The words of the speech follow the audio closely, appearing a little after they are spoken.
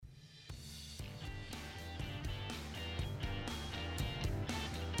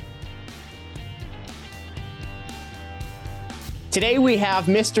Today we have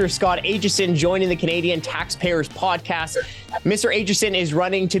Mr. Scott Aitchison joining the Canadian Taxpayers Podcast. Mr. Aitchison is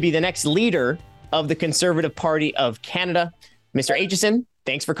running to be the next leader of the Conservative Party of Canada. Mr. Aitchison,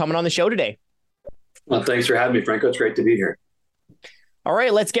 thanks for coming on the show today. Well, thanks for having me, Franco. It's great to be here. All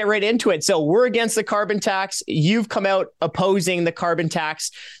right, let's get right into it. So we're against the carbon tax. You've come out opposing the carbon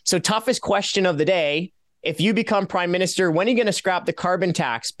tax. So toughest question of the day, if you become prime minister, when are you going to scrap the carbon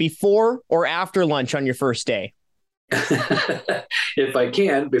tax, before or after lunch on your first day? If I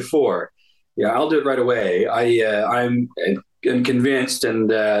can, before. Yeah, I'll do it right away. I'm convinced, and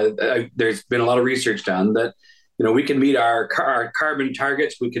there's been a lot of research done that we can meet our carbon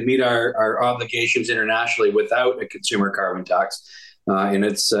targets. We can meet our obligations internationally without a consumer carbon tax, and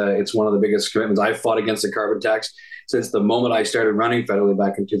it's one of the biggest commitments. I've fought against the carbon tax since the moment I started running federally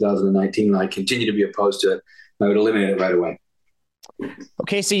back in 2019. I continue to be opposed to it. I would eliminate it right away.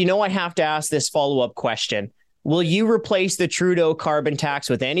 Okay, so I have to ask this follow-up question. Will you replace the Trudeau carbon tax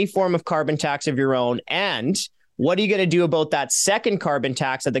with any form of carbon tax of your own? And what are you going to do about that second carbon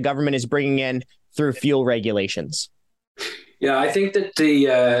tax that the government is bringing in through fuel regulations? Yeah, I think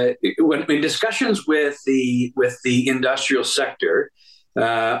that when in discussions with the industrial sector,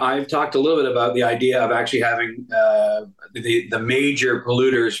 I've talked a little bit about the idea of actually having the major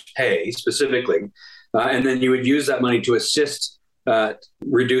polluters pay specifically, and then you would use that money to assist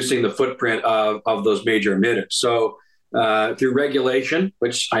reducing the footprint of those major emitters. So through regulation,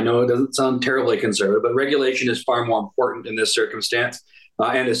 which I know doesn't sound terribly conservative, but regulation is far more important in this circumstance,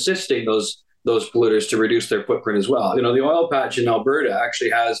 and assisting those polluters to reduce their footprint as well. The oil patch in Alberta actually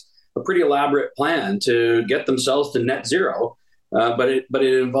has a pretty elaborate plan to get themselves to net zero, but it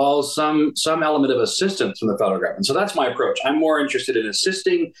involves some element of assistance from the federal government. So that's my approach. I'm more interested in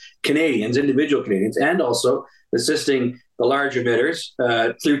assisting Canadians, individual Canadians, and also assisting the large emitters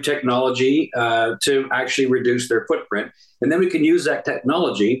through technology to actually reduce their footprint. And then we can use that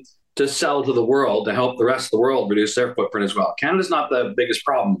technology to sell to the world to help the rest of the world reduce their footprint as well. Canada's not the biggest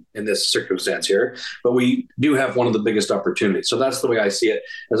problem in this circumstance here, but we do have one of the biggest opportunities. So that's the way I see it,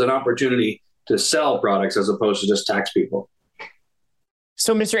 as an opportunity to sell products as opposed to just tax people.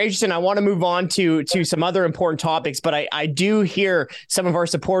 So, Mr. Aitchison, I want to move on to some other important topics, but I do hear some of our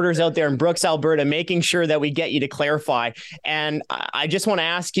supporters out there in Brooks, Alberta, making sure that we get you to clarify. And I just want to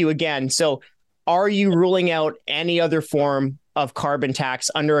ask you again, so are you ruling out any other form of carbon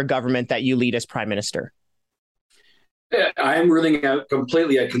tax under a government that you lead as prime minister? Yeah, I'm ruling out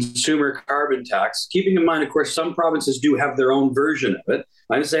completely a consumer carbon tax, keeping in mind, of course, some provinces do have their own version of it.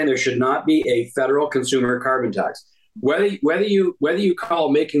 I'm saying there should not be a federal consumer carbon tax. Whether you call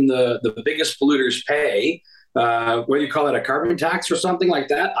making the biggest polluters pay, whether you call it a carbon tax or something like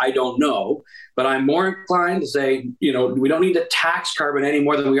that, I don't know. But I'm more inclined to say, we don't need to tax carbon any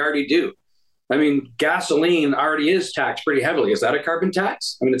more than we already do. I mean, gasoline already is taxed pretty heavily. Is that a carbon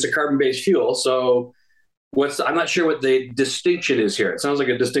tax? I mean, it's a carbon-based fuel. So I'm not sure what the distinction is here. It sounds like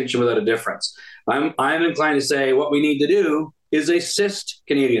a distinction without a difference. I'm inclined to say what we need to do is assist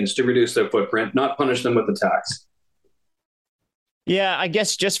Canadians to reduce their footprint, not punish them with the tax. Yeah, I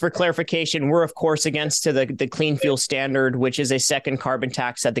guess just for clarification, we're, of course, against the Clean Fuel Standard, which is a second carbon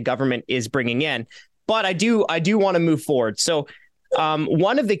tax that the government is bringing in. But I do want to move forward. So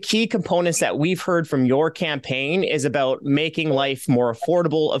one of the key components that we've heard from your campaign is about making life more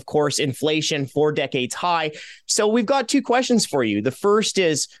affordable. Of course, inflation 4 decades high. So we've got 2 questions for you. The first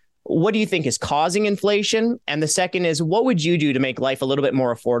is, what do you think is causing inflation? And the second is, what would you do to make life a little bit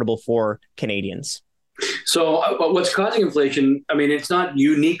more affordable for Canadians? So what's causing inflation, I mean, it's not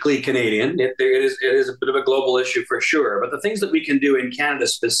uniquely Canadian. It is a bit of a global issue for sure. But the things that we can do in Canada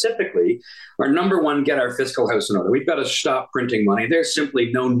specifically are, number one, get our fiscal house in order. We've got to stop printing money. There's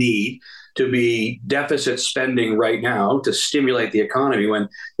simply no need to be deficit spending right now to stimulate the economy when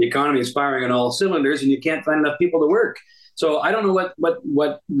the economy is firing on all cylinders and you can't find enough people to work. So I don't know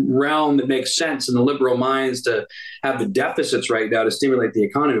what realm it makes sense in the liberal minds to have the deficits right now to stimulate the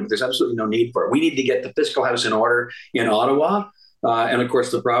economy, but there's absolutely no need for it. We need to get the fiscal house in order in Ottawa. And of course,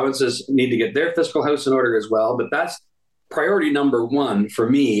 the provinces need to get their fiscal house in order as well. But that's priority number one for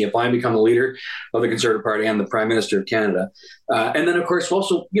me if I become the leader of the Conservative Party and the Prime Minister of Canada. And then, of course,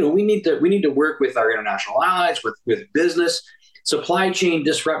 also, we need to work with our international allies, with business. Supply chain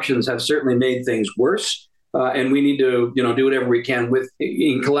disruptions have certainly made things worse. And we need to, do whatever we can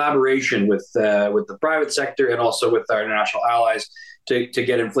in collaboration with the private sector and also with our international allies to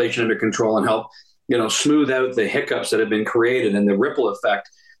get inflation under control and help, smooth out the hiccups that have been created and the ripple effect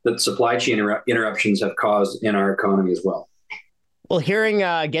that supply chain interruptions have caused in our economy as well. Well, hearing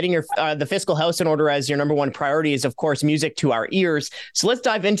getting your the fiscal house in order as your number one priority is, of course, music to our ears. So let's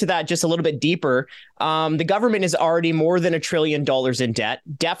dive into that just a little bit deeper. The government is already more than $1 trillion in debt,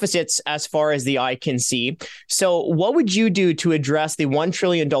 deficits as far as the eye can see. So what would you do to address the $1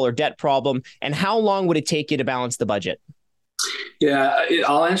 trillion debt problem, and how long would it take you to balance the budget? Yeah,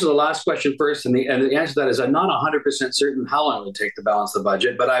 I'll answer the last question first. And the answer to that is I'm not 100% certain how long it would take to balance the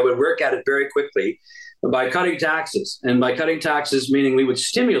budget, but I would work at it very quickly by cutting taxes. And by cutting taxes, meaning we would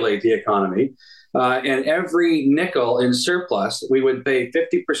stimulate the economy. And every nickel in surplus, we would pay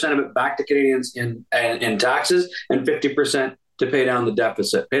 50% of it back to Canadians in taxes, and 50% to pay down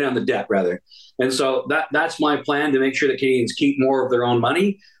the debt rather. And so that's my plan, to make sure that Canadians keep more of their own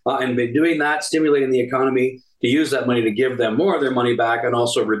money. And by doing that, stimulating the economy, to use that money to give them more of their money back and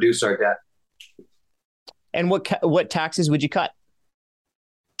also reduce our debt. And what taxes would you cut?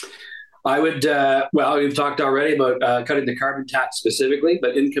 I would, we've talked already about cutting the carbon tax specifically,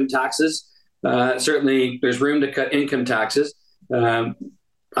 but income taxes, certainly there's room to cut income taxes. I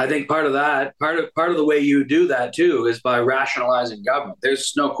think part of the way you do that too is by rationalizing government.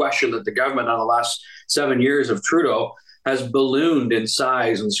 There's no question that the government on the last 7 years of Trudeau has ballooned in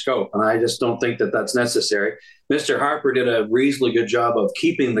size and scope, and I just don't think that that's necessary. Mr. Harper did a reasonably good job of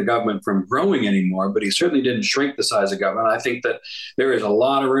keeping the government from growing anymore, but he certainly didn't shrink the size of government. I think that there is a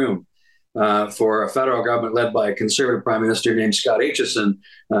lot of room for a federal government led by a conservative prime minister named Scott Aitchison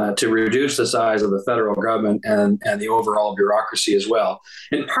to reduce the size of the federal government and the overall bureaucracy as well.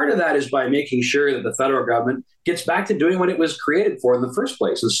 And part of that is by making sure that the federal government gets back to doing what it was created for in the first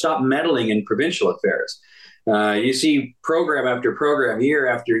place and stop meddling in provincial affairs. You see program after program, year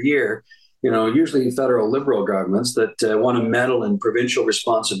after year, usually federal Liberal governments that want to meddle in provincial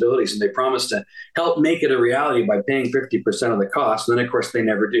responsibilities, and they promise to help make it a reality by paying 50% of the cost. And then, of course, they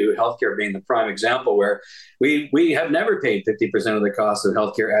never do. Healthcare being the prime example, where we have never paid 50% of the cost of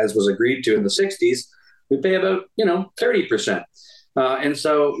healthcare as was agreed to in the 60s. We pay about 30%, and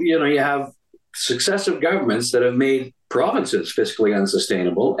so you have successive governments that have made provinces fiscally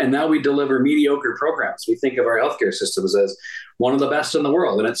unsustainable, and now we deliver mediocre programs. We think of our healthcare systems as one of the best in the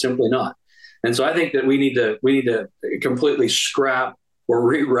world, and it's simply not. And so I think that we need to completely scrap or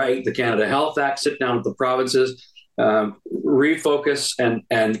rewrite the Canada Health Act, sit down with the provinces, refocus,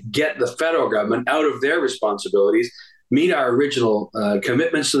 and get the federal government out of their responsibilities, meet our original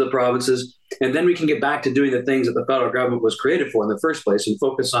commitments to the provinces, and then we can get back to doing the things that the federal government was created for in the first place, and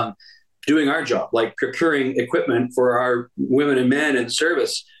focus on doing our job, like procuring equipment for our women and men in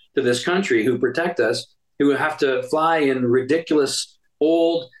service to this country who protect us, who have to fly in ridiculous,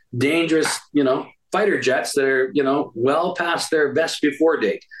 old, dangerous, fighter jets that are, well past their best before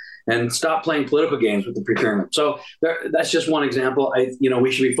date, and stop playing political games with the procurement. So that's just one example.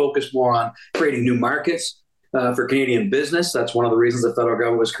 We should be focused more on creating new markets for Canadian business. That's one of the reasons the federal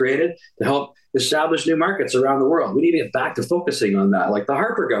government was created, to help establish new markets around the world. We need to get back to focusing on that, like the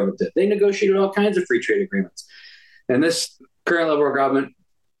Harper government did. They negotiated all kinds of free trade agreements. And this current Liberal government,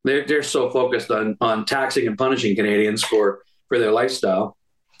 they're so focused on taxing and punishing Canadians for their lifestyle.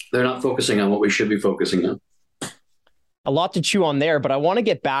 They're not focusing on what we should be focusing on. A lot to chew on there, but I want to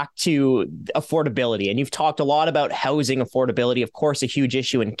get back to affordability. And you've talked a lot about housing affordability, of course, a huge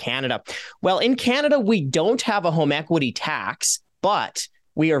issue in Canada. Well, in Canada, we don't have a home equity tax, but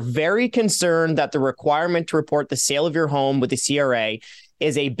we are very concerned that the requirement to report the sale of your home with the CRA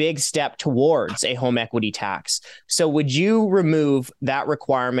is a big step towards a home equity tax. So would you remove that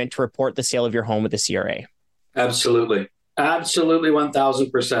requirement to report the sale of your home with the CRA? Absolutely. Absolutely,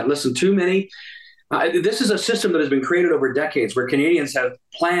 1,000%. Listen, too many. This is a system that has been created over decades, where Canadians have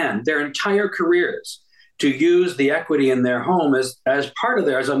planned their entire careers to use the equity in their home as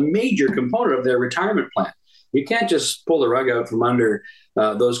a major component of their retirement plan. You can't just pull the rug out from under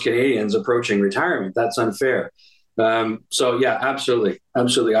those Canadians approaching retirement. That's unfair. So yeah, absolutely.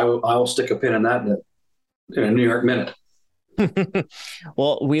 I will stick a pin in that in a New York minute.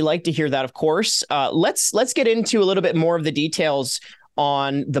 Well, we like to hear that, of course. Let's get into a little bit more of the details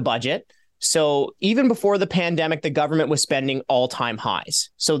on the budget. So even before the pandemic, the government was spending all-time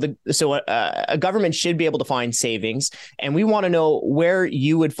highs. So a government should be able to find savings, and we want to know where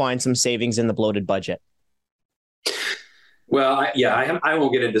you would find some savings in the bloated budget. Well, I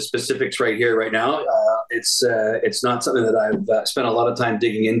won't get into specifics right now. It's not something that I've spent a lot of time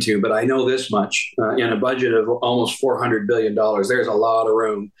digging into, but I know this much: in a budget of almost $400 billion, there's a lot of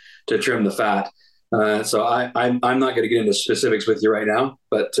room to trim the fat. So I'm not going to get into specifics with you right now,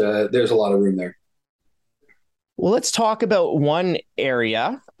 but there's a lot of room there. Well, let's talk about one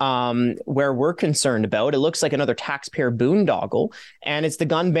area where we're concerned about. It looks like another taxpayer boondoggle, and it's the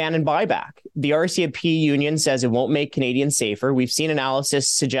gun ban and buyback. The RCMP union says it won't make Canadians safer. We've seen analysis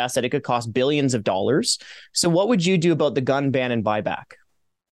suggest that it could cost billions of dollars. So what would you do about the gun ban and buyback?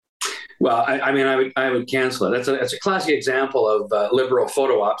 Well, I would cancel it. That's a classic example of liberal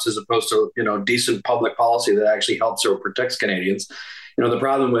photo ops as opposed to decent public policy that actually helps or protects Canadians. The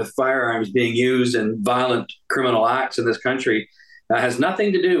problem with firearms being used in violent criminal acts in this country has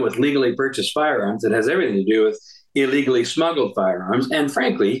nothing to do with legally purchased firearms. It has everything to do with illegally smuggled firearms. And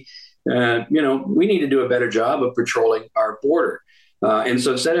frankly, we need to do a better job of patrolling our border. And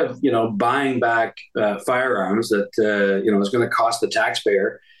so instead of buying back firearms that is going to cost the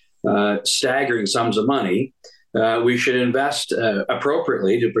taxpayer staggering sums of money, we should invest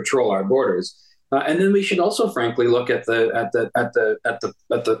appropriately to patrol our borders. And then we should also, frankly, look at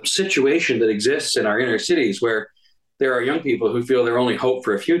the situation that exists in our inner cities, where there are young people who feel their only hope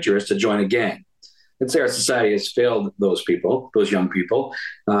for a future is to join a gang. I'd say our society has failed those young people,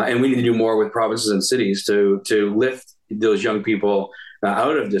 and we need to do more with provinces and cities to lift those young people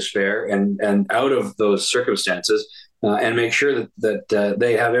out of despair and out of those circumstances, and make sure that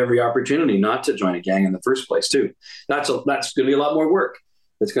they have every opportunity not to join a gang in the first place too. That's going to be a lot more work.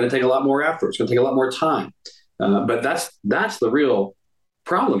 It's going to take a lot more effort. It's going to take a lot more time. But that's the real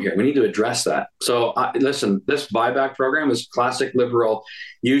problem here. We need to address that. So listen, this buyback program is classic liberal.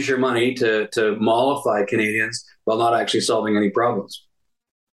 Use your money to mollify Canadians while not actually solving any problems.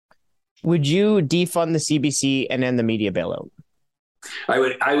 Would you defund the CBC and end the media bailout? I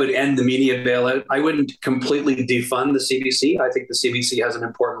would end the media bailout. I wouldn't completely defund the CBC. I think the CBC has an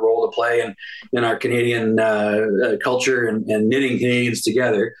important role to play in our Canadian culture and knitting Canadians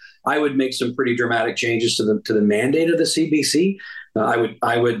together. I would make some pretty dramatic changes to the mandate of the CBC.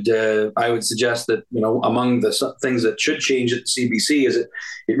 I would suggest that among the things that should change at the CBC is it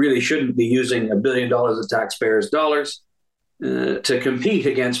really shouldn't be using $1 billion of taxpayers' dollars to compete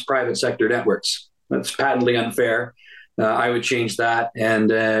against private sector networks. That's patently unfair. I would change that,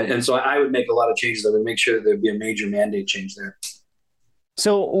 and so I would make a lot of changes. I would make sure there'd be a major mandate change there.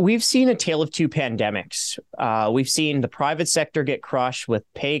 So we've seen a tale of two pandemics. We've seen the private sector get crushed with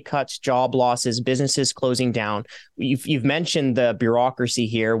pay cuts, job losses, businesses closing down. You've mentioned the bureaucracy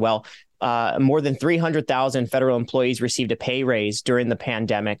here. Well, more than 300,000 federal employees received a pay raise during the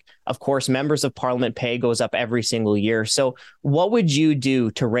pandemic. Of course, members of parliament pay goes up every single year. So what would you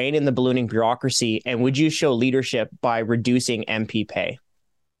do to rein in the ballooning bureaucracy? And would you show leadership by reducing MP pay?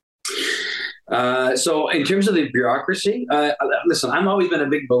 So in terms of the bureaucracy, listen, I've always been a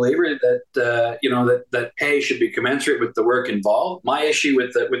big believer that that pay should be commensurate with the work involved. My issue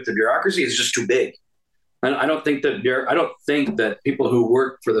with the bureaucracy is just too big. I don't think that people who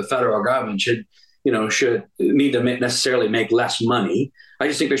work for the federal government should need to necessarily make less money. I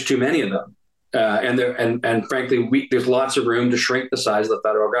just think there's too many of them, and frankly, there's lots of room to shrink the size of the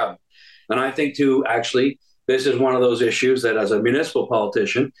federal government. And I think this is one of those issues that, as a municipal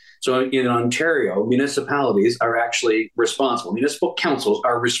politician, so in Ontario, municipalities are actually responsible. Municipal councils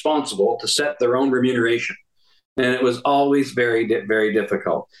are responsible to set their own remuneration, and it was always very, very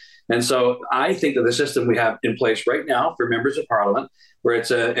difficult. And so I think that the system we have in place right now for members of parliament, where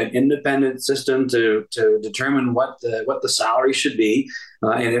it's an independent system to determine what the salary should be,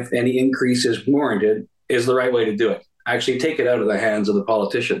 and if any increase is warranted, is the right way to do it. Actually take it out of the hands of the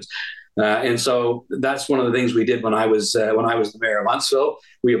politicians. And so that's one of the things we did when I was the mayor of Huntsville.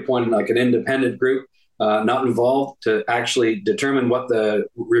 We appointed an independent group, not involved, to actually determine what the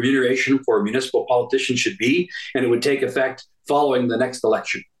remuneration for municipal politicians should be, and it would take effect following the next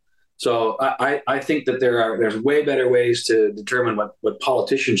election. So I think that there's way better ways to determine what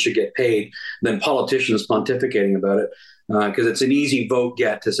politicians should get paid than politicians pontificating about it, because it's an easy vote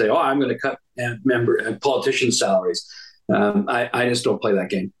get to say, oh, I'm going to cut politicians' salaries. I just don't play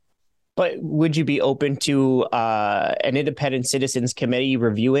that game. But would you be open to an independent citizens committee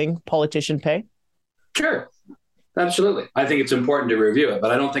reviewing politician pay? Sure. Absolutely. I think it's important to review it,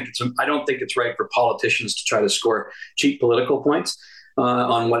 but I don't think it's right for politicians to try to score cheap political points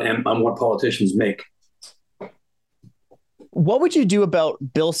on what politicians make. What would you do about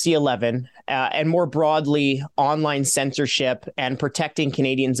Bill C-11 and more broadly online censorship and protecting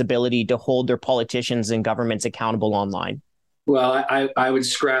Canadians' ability to hold their politicians and governments accountable online? Well, I would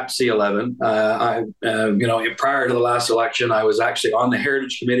scrap C-11. Prior to the last election, I was actually on the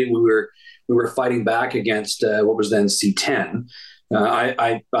Heritage Committee. We were fighting back against what was then C-10.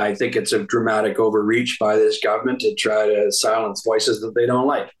 I think it's a dramatic overreach by this government to try to silence voices that they don't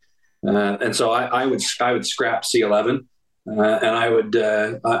like. And so I would scrap C-11. And I would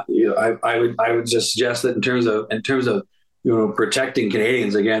just suggest that in terms of protecting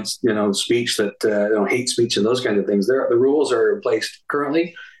Canadians against speech that hate speech and those kinds of things, the rules are in place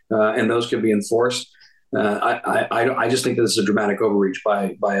currently, and those can be enforced. I just think this is a dramatic overreach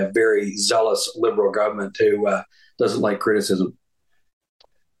by a very zealous Liberal government who doesn't like criticism.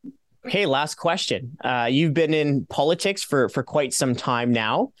 Okay, last question. You've been in politics for quite some time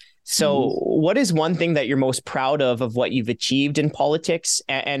now. So what is one thing that you're most proud of what you've achieved in politics?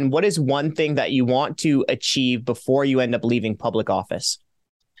 And what is one thing that you want to achieve before you end up leaving public office?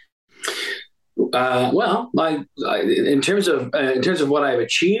 In terms of what I've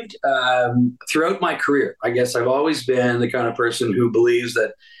achieved throughout my career, I guess I've always been the kind of person who believes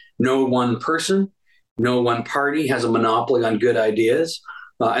that no one person, no one party has a monopoly on good ideas.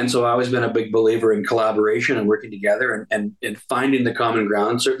 And so I've always been a big believer in collaboration and working together and finding the common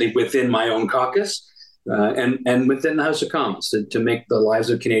ground, certainly within my own caucus and within the House of Commons to make the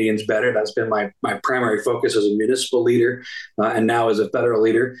lives of Canadians better. That's been my primary focus as a municipal leader and now as a federal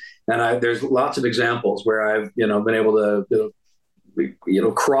leader. And there's lots of examples where I've been able to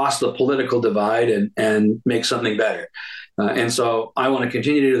cross the political divide and make something better. And so I want to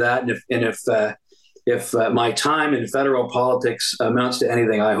continue to do that. And if my time in federal politics amounts to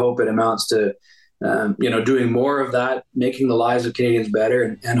anything, I hope it amounts to, doing more of that, making the lives of Canadians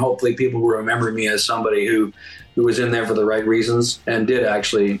better, and hopefully people will remember me as somebody who was in there for the right reasons and did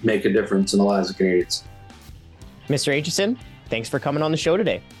actually make a difference in the lives of Canadians. Mr. Aitchison, thanks for coming on the show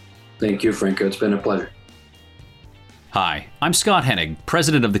today. Thank you, Franco. It's been a pleasure. Hi, I'm Scott Hennig,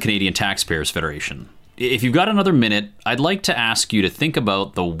 president of the Canadian Taxpayers Federation. If you've got another minute, I'd like to ask you to think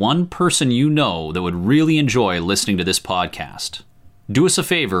about the one person you know that would really enjoy listening to this podcast. Do us a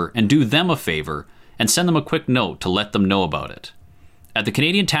favor and do them a favor and send them a quick note to let them know about it. At the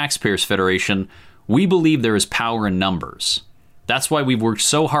Canadian Taxpayers Federation, we believe there is power in numbers. That's why we've worked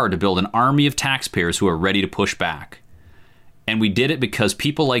so hard to build an army of taxpayers who are ready to push back. And we did it because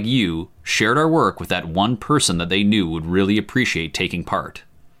people like you shared our work with that one person that they knew would really appreciate taking part.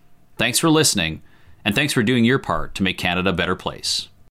 Thanks for listening. And thanks for doing your part to make Canada a better place.